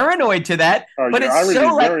get paranoid to that. Oh, but yeah, I it's would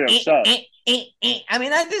so be very upset. I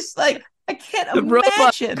mean, I just I can't The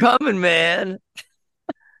robot's imagine. coming, man.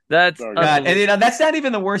 That's Oh, God, unbelievable. and that's not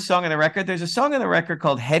even the worst song on the record. There's a song on the record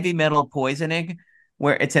called "Heavy Metal Poisoning,"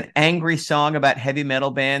 where it's an angry song about heavy metal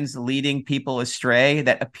bands leading people astray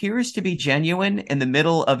that appears to be genuine in the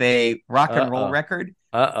middle of a rock and roll record.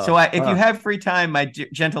 So if you have free time, my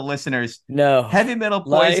gentle listeners, no, Heavy Metal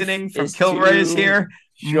Poisoning from Kilroy is here.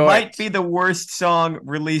 Short. Might be the worst song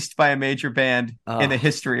released by a major band in the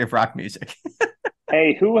history of rock music.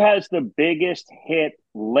 Hey, who has the biggest hit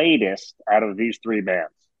latest out of these three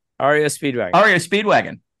bands? REO Speedwagon. REO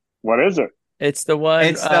Speedwagon. What is it? It's the one.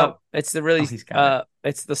 It's the really.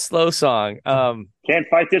 It's the slow song. Can't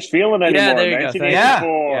Fight This Feeling Anymore. Yeah, there you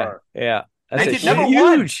 1984. Yeah. That's a number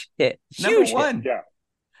huge hit. Number one.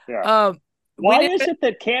 Yeah. Why is it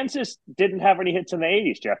that Kansas didn't have any hits in the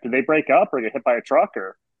 80s, Jeff? Did they break up or get hit by a truck?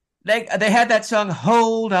 Or they had that song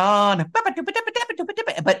 "Hold On," but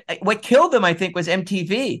what killed them, I think, was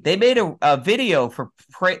MTV. They made a video for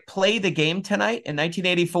 "Play the Game Tonight" in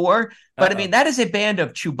 1984. But I mean, that is a band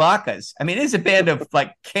of Chewbacca's. I mean, it is a band of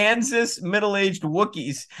like Kansas middle-aged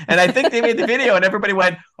Wookiees, and I think they made the video, and everybody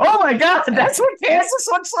went, "Oh my God, that's what Kansas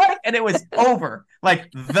looks like!" And it was over,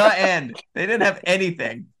 like the end. They didn't have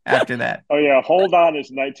anything after that. Oh yeah, Hold On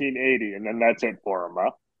is 1980, and then that's it for them,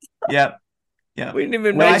 huh? Yep. Yeah, we didn't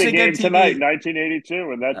even Play the Game Tonight,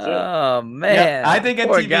 1982, and that's it. Oh man, yeah, I think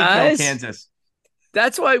MTV killed Kansas.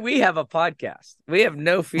 That's why we have a podcast. We have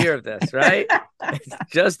no fear of this, right? It's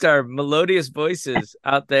just our melodious voices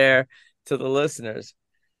out there to the listeners.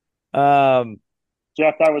 Jeff,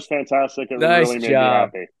 that was fantastic. It nice really made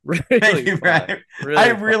job. me happy. Really Thank you, fun. Brian. Really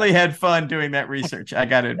I fun. really had fun doing that research. I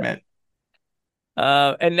got to admit.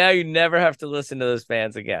 And now you never have to listen to those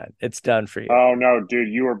bands again. It's done for you. Oh no, dude,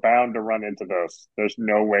 you are bound to run into those. There's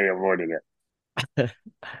no way avoiding it.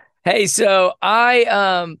 Hey, so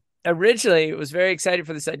I originally was very excited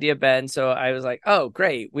for this idea, Ben. So I was like, oh,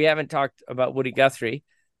 great. We haven't talked about Woody Guthrie.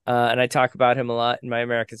 And I talk about him a lot in my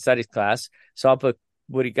American Studies class. So I'll put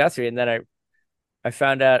Woody Guthrie. And then I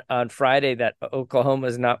found out on Friday that Oklahoma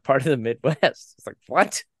is not part of the Midwest. It's like,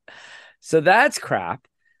 what? So that's crap.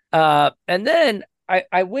 And then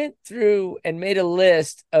I went through and made a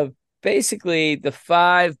list of basically the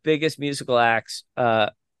 5 biggest musical acts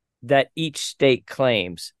that each state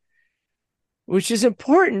claims, which is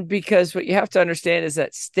important because what you have to understand is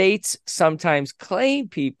that states sometimes claim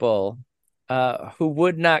people who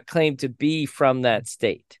would not claim to be from that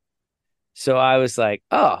state. So I was like,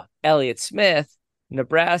 oh, Elliott Smith,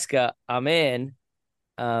 Nebraska, I'm in.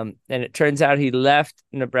 And it turns out he left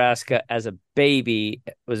Nebraska as a baby,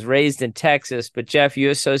 was raised in Texas. But Jeff,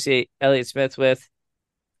 you associate Elliott Smith with?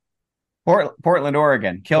 Portland,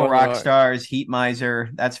 Oregon. Kill Portland, Rock Stars, Heat Miser.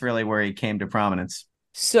 That's really where he came to prominence.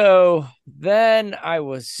 So then I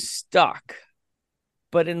was stuck.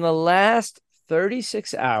 But in the last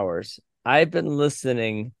 36 hours, I've been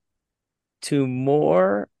listening to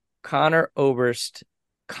more Conor Oberst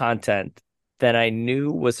content than I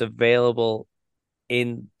knew was available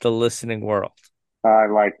in the listening world. I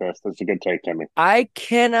like this. That's a good take, Timmy. I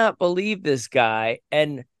cannot believe this guy.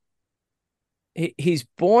 And he's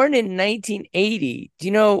born in 1980. Do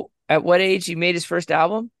you know at what age he made his first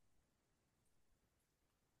album?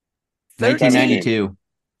 1992.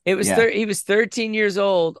 It was he was 13 years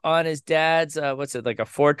old on his dad's like a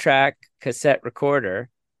 4-track cassette recorder.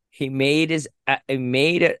 He made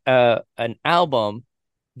an album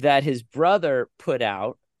that his brother put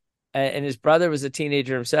out, and his brother was a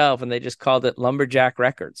teenager himself, and they just called it Lumberjack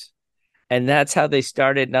Records. And that's how they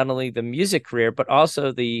started not only the music career but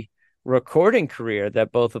also the recording career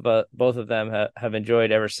that both of them have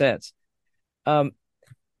enjoyed ever since.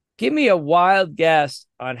 Give me a wild guess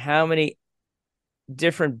on how many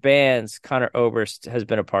different bands Conor Oberst has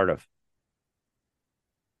been a part of.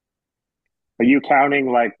 Are you counting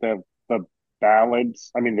like the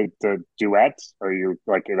ballads? I mean the duets? Or are you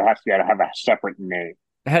like it has to have a separate name?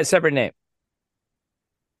 It has a separate name.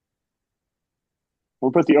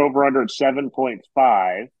 We'll put the over under at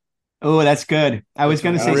 7.5. Oh, that's good. I was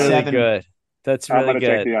going to say really 7. Good. That's really I'm good.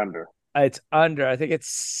 going to take the under. It's under. I think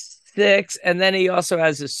it's 6. And then he also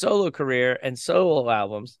has his solo career and solo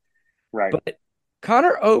albums. Right. But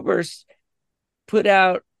Conor Oberst put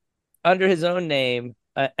out under his own name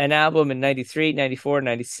an album in 93, 94,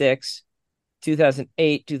 96,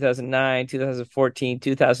 2008, 2009, 2014,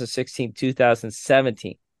 2016,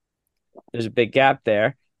 2017. There's a big gap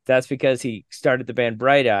there. That's because he started the band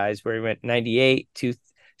Bright Eyes, where he went 98 to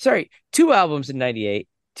 2 albums in 98,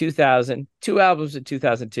 2000, 2 albums in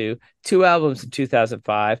 2002, 2 albums in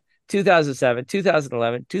 2005, 2007,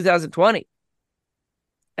 2011, 2020.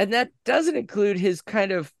 And that doesn't include his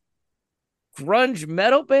kind of grunge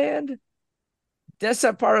metal band,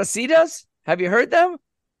 Desaparecidos. Have you heard them?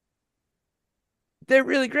 They're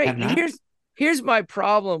really great. And here's my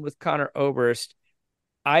problem with Conor Oberst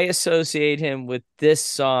I associate him with this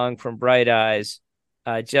song from Bright Eyes.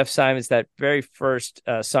 Jeff Simons, that very first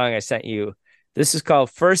song I sent you. This is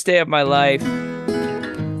called First Day of My Life.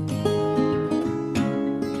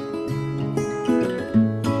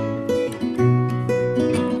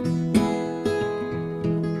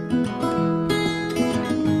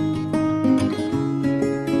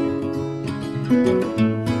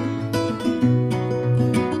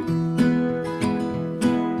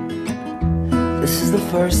 This is the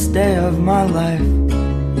first day of my life.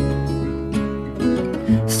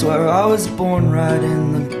 Swear I was born right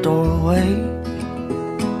in the doorway.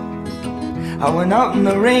 I went out in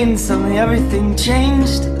the rain, suddenly everything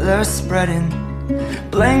changed. They're spreading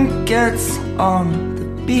blankets on the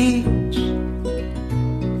beach.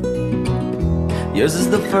 Yours is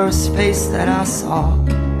the first face that I saw.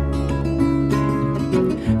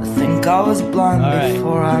 I think I was blind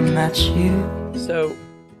before I met you.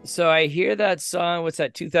 So I hear that song, what's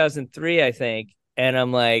that, 2003, I think, and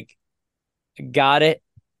I'm like, got it.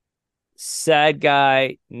 Sad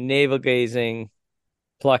guy, navel gazing,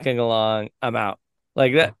 plucking along. I'm out.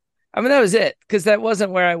 Like that. I mean, that was it, because that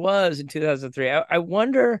wasn't where I was in 2003. I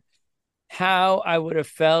wonder how I would have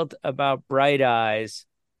felt about Bright Eyes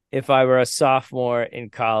if I were a sophomore in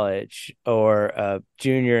college or a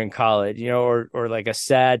junior in college, or like a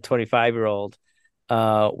sad 25-year-old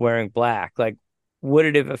wearing black. Like, would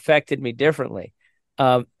it have affected me differently?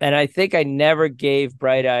 And I think I never gave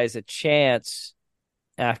Bright Eyes a chance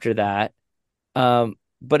after that. But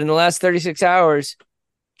in the last 36 hours,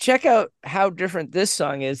 check out how different this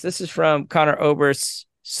song is. This is from Conor Oberst's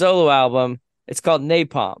solo album. It's called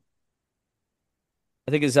Napalm.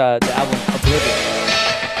 I think it's the album Oblivion.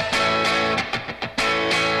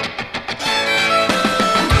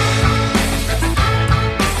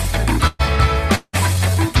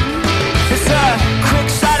 It's a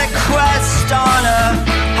quick-sighted quest on a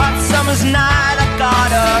hot summer's night. I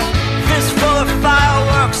got a fistful of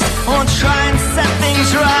fireworks. I won't try and set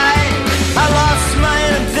things right. I lost my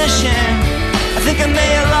inhibition. I think I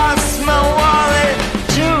may have lost my wallet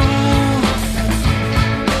too.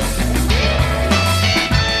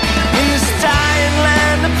 In this dying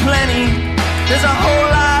land of plenty, there's a whole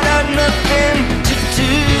lot of nothing to do.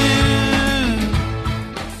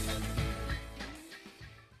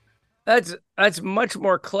 That's much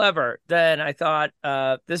more clever than I thought.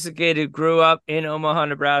 This is a kid who grew up in Omaha,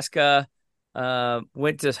 Nebraska,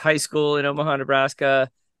 went to high school in Omaha, Nebraska,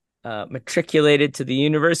 matriculated to the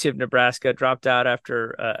University of Nebraska, dropped out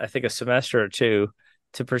after I think a semester or two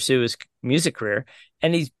to pursue his music career.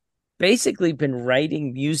 And he's basically been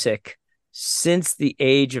writing music since the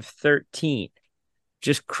age of 13,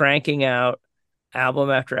 just cranking out album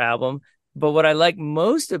after album. But what I like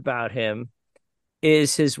most about him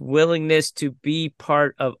is his willingness to be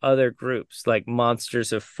part of other groups like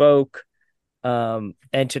Monsters of Folk, and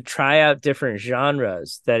to try out different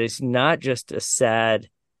genres, that is not just a sad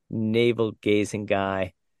navel gazing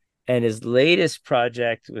guy. And his latest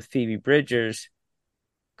project with Phoebe Bridgers,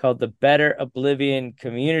 called the Better Oblivion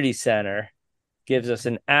Community Center, gives us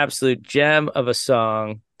an absolute gem of a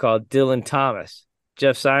song called Dylan Thomas.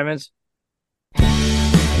 Jeff Simons.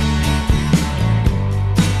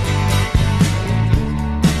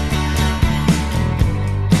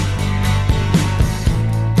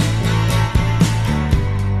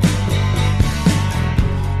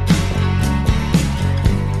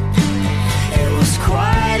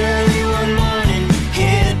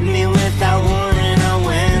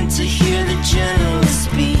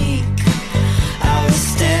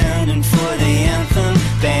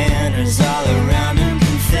 All around him,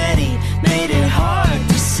 confetti made it hard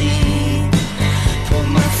to see. Put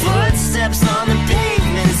my footsteps on the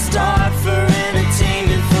pavement, start for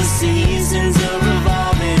entertainment, for seasons a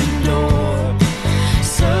revolving door.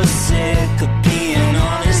 So sick of being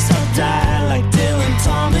honest, I'll die like Dylan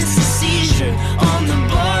Thomas, a seizure on the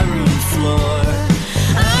barroom floor.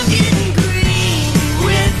 I'm getting green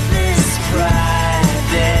with this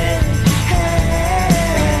private hell.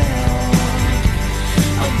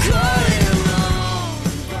 I'll go it alone,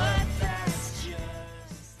 but that's just...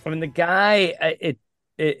 I mean, the guy,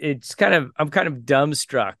 it's kind of, I'm kind of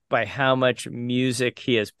dumbstruck by how much music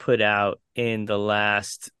he has put out in the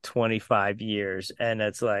last 25 years. And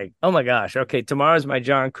it's like, oh my gosh, okay, tomorrow's my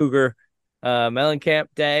John Cougar Mellencamp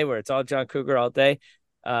day, where it's all John Cougar all day.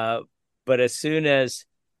 But as soon as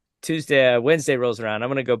Wednesday rolls around, I'm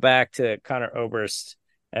going to go back to Conor Oberst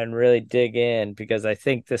and really dig in, because I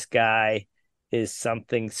think this guy is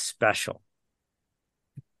something special.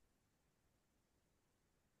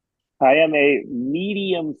 I am a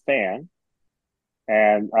medium fan,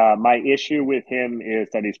 and my issue with him is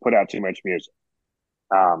that he's put out too much music.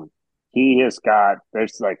 He has got,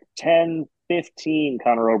 there's like 10, 15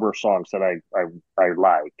 Conor Oberst songs that I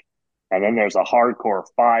like. And then there's a hardcore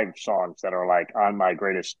 5 songs that are like on my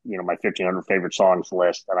greatest, my 1,500 favorite songs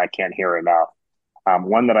list, and I can't hear enough.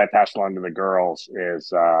 One that I passed along to the girls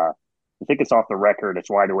is, I think it's off the record. It's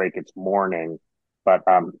Wide Awake, It's Morning, but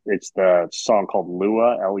it's the song called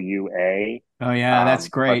Lua, Lua. Oh yeah, that's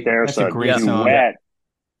great. There's that's a great song. Duet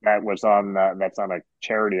that was that's on a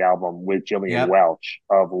charity album with Gillian Welch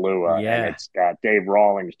of Lua, and it's got Dave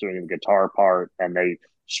Rawlings doing the guitar part, and they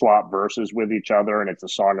swap verses with each other, and it's a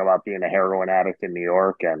song about being a heroin addict in New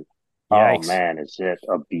York. And oh man, is it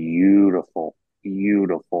a beautiful,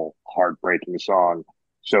 beautiful, heartbreaking song.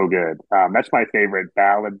 So good. That's my favorite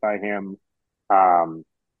ballad by him.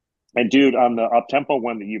 And dude, on the up-tempo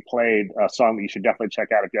one that you played, a song that you should definitely check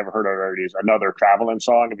out if you ever heard it already is Another Traveling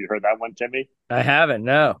Song. Have you heard that one, Timmy? I haven't,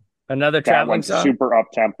 no. Another Traveling Song? Super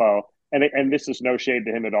up-tempo. And this is no shade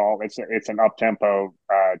to him at all. It's an up-tempo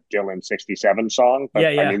Dylan 67 song, but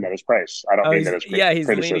I mean that as praise. I don't mean that as criticism. Yeah, he's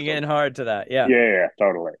leaning in hard to that, Yeah,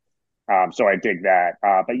 totally. So I dig that.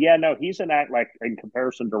 But yeah, no, he's an act, like, in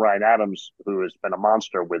comparison to Ryan Adams, who has been a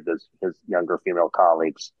monster with his younger female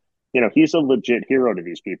colleagues. He's a legit hero to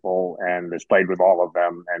these people and has played with all of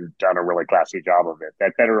them and done a really classy job of it.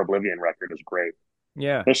 That Better Oblivion record is great.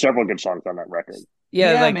 Yeah. There's several good songs on that record.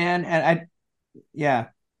 Yeah, man. And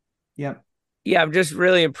Yep. Yeah, I'm just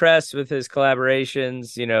really impressed with his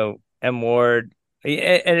collaborations, M. Ward.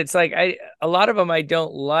 And it's like, a lot of them I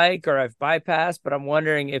don't like or I've bypassed, but I'm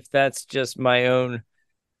wondering if that's just my own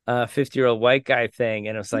 50-year-old white guy thing.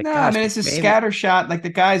 And it's like, no, I mean, it's a scatter shot. Like, the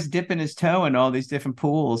guy's dipping his toe in all these different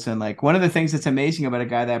pools. And like, one of the things that's amazing about a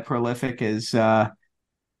guy that prolific is there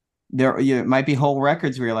might be whole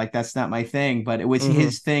records where you're like, that's not my thing, but it was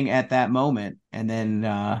his thing at that moment. And then,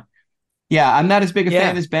 I'm not as big a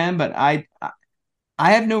fan as Ben, but I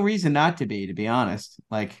have no reason not to be honest.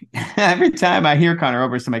 Like, every time I hear Conor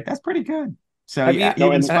Oberst, I'm like, that's pretty good. So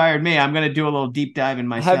you inspired me. I'm going to do a little deep dive in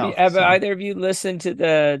myself. Have either of you listened to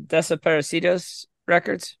the Desaparecidos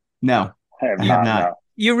records? No, I have not. No.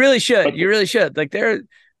 You really should. You really should. Like, they're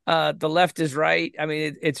the left is right. I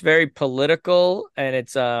mean, it's very political, and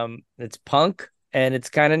it's punk, and it's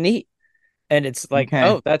kind of neat. And it's like,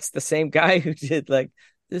 oh, that's the same guy who did like,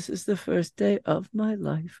 this is the first day of my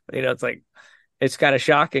life. It's like, it's kind of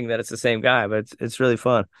shocking that it's the same guy, but it's really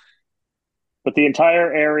fun. But the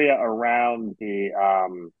entire area around the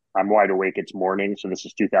I'm Wide Awake, It's Morning, so this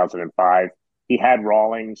is 2005. He had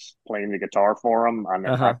Rawlings playing the guitar for him on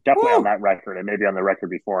definitely on that record, and maybe on the record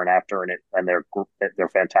before and after, and they're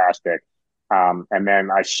fantastic. And then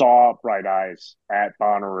I saw Bright Eyes at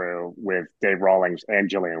Bonnaroo with Dave Rawlings and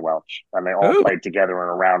Gillian Welch, and they all played together in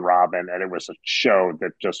a round robin, and it was a show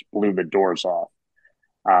that just blew the doors off.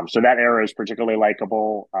 So that era is particularly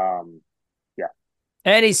likable.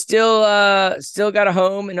 And he's still got a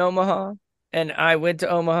home in Omaha. And I went to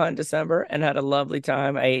Omaha in December and had a lovely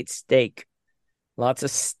time. I ate steak. Lots of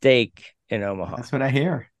steak in Omaha. That's what I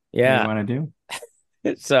hear. Yeah. What do you want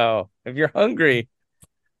to do? So if you're hungry,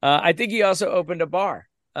 I think he also opened a bar.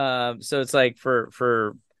 So it's like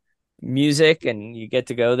for music, and you get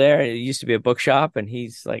to go there. It used to be a bookshop, and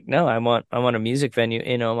he's like, no, I want a music venue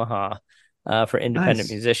in Omaha for independent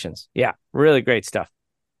musicians. Yeah. Really great stuff.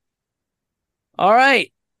 All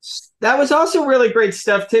right. That was also really great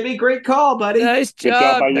stuff, Timmy. Great call, buddy. Nice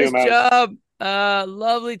job. Nice job.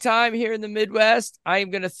 Lovely time here in the Midwest. I am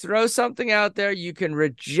going to throw something out there. You can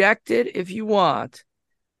reject it if you want.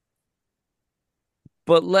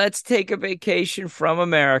 But let's take a vacation from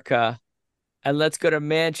America and let's go to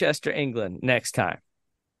Manchester, England next time.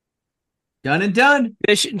 Done and done.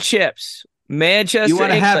 Fish and chips. Manchester,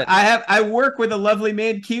 England. I work with a lovely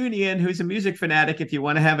Mancunian who's a music fanatic if you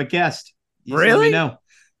want to have a guest. Really? Let me know.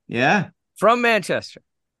 Yeah. From Manchester.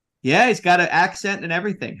 Yeah, he's got an accent and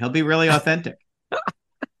everything. He'll be really authentic.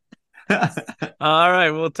 All right,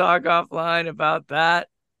 we'll talk offline about that.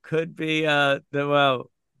 Could be the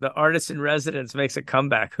artist in residence makes a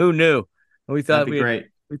comeback. Who knew? We thought we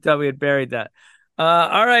thought we had buried that.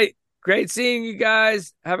 All right, great seeing you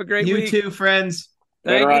guys. Have a great week. You too, friends.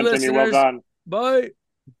 Thank you, listeners. Well done. Bye.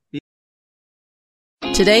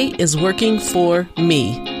 Today is working for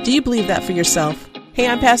me. Do you believe that for yourself? Hey,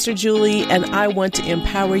 I'm Pastor Julie, and I want to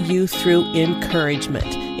empower you through encouragement.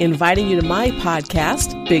 Inviting you to my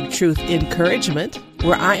podcast, Big Truth Encouragement,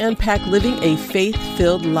 where I unpack living a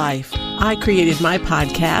faith-filled life. I created my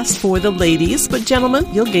podcast for the ladies, but gentlemen,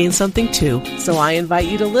 you'll gain something too. So I invite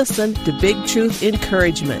you to listen to Big Truth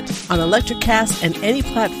Encouragement on Electricast and any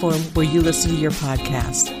platform where you listen to your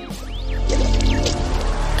podcast.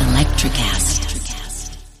 Electricast.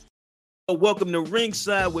 Welcome to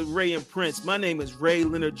Ringside with Ray and Prince. My name is Ray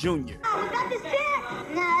Leonard Jr. Oh, is that the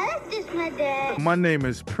shit? No, that's just my dad. My name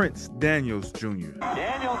is Prince Daniels Jr.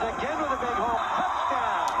 Daniels again with a big home.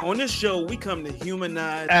 Touchdown. On this show, we come to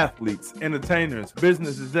humanize athletes, entertainers,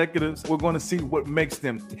 business executives. We're going to see what makes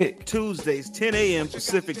them tick. Tuesdays, 10 a.m.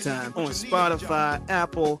 Pacific time on Spotify,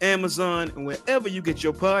 Apple, Amazon, and wherever you get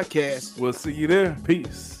your podcasts. We'll see you there.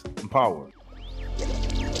 Peace and power.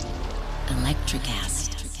 Electricast.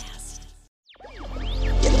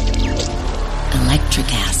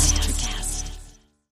 Electricast.